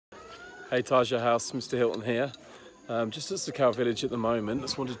Hey Taja House, Mr. Hilton here. Just at Sakau village at the moment.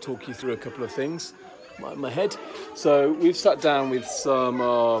 Just wanted to talk you through a couple of things in my head. So we've sat down with some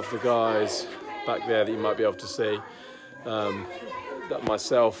of the guys back there that you might be able to see. That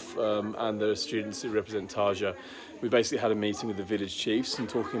myself and the students that represent Taja. We basically had a meeting with the village chiefs and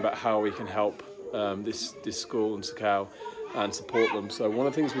talking about how we can help this school in Sakau and support them. So one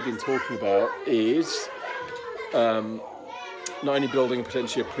of the things we've been talking about is not only building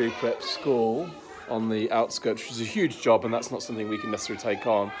potentially a pre-prep school on the outskirts, which is a huge job, and that's not something we can necessarily take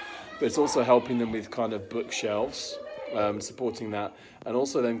on, but it's also helping them with kind of bookshelves, supporting that, and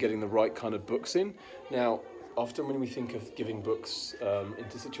also them getting the right kind of books in. Now, often when we think of giving books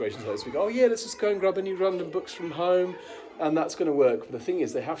into situations like this, we go, oh yeah, let's just go and grab any random books from home, and that's going to work. But the thing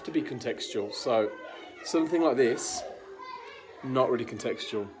is, they have to be contextual. So something like this, not really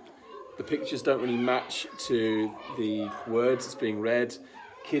contextual. The pictures don't really match to the words that's being read.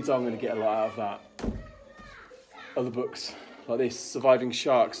 Kids aren't going to get a lot out of that. Other books like this, Surviving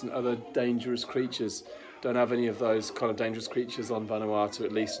Sharks and Other Dangerous Creatures, don't have any of those kind of dangerous creatures on Vanuatu,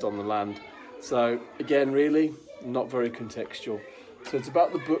 at least on the land. So again, really not very contextual. So it's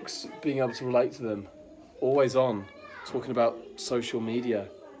about the books being able to relate to them. Always on, talking about social media,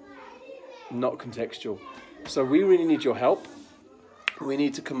 not contextual. So we really need your help. We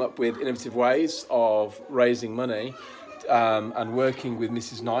need to come up with innovative ways of raising money and working with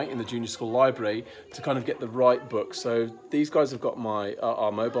Mrs. Knight in the junior school library to kind of get the right book. So these guys have got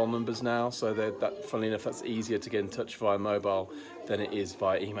our mobile numbers now, so funnily enough, that's easier to get in touch via mobile than it is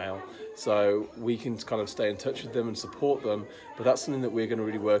via email. So we can kind of stay in touch with them and support them, but that's something that we're going to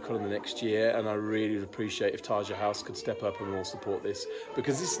really work on in the next year, and I really would appreciate if Taja House could step up and all support this,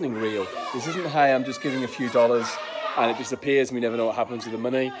 because this is something real. This isn't, hey, I'm just giving a few dollars and it disappears and we never know what happens with the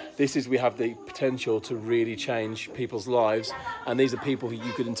money. This is, we have the potential to really change people's lives, and these are people who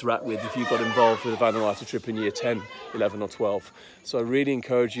you could interact with if you got involved with a Vanuatu trip in year 10, 11 or 12. So I really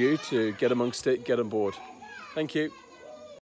encourage you to get amongst it, get on board. Thank you.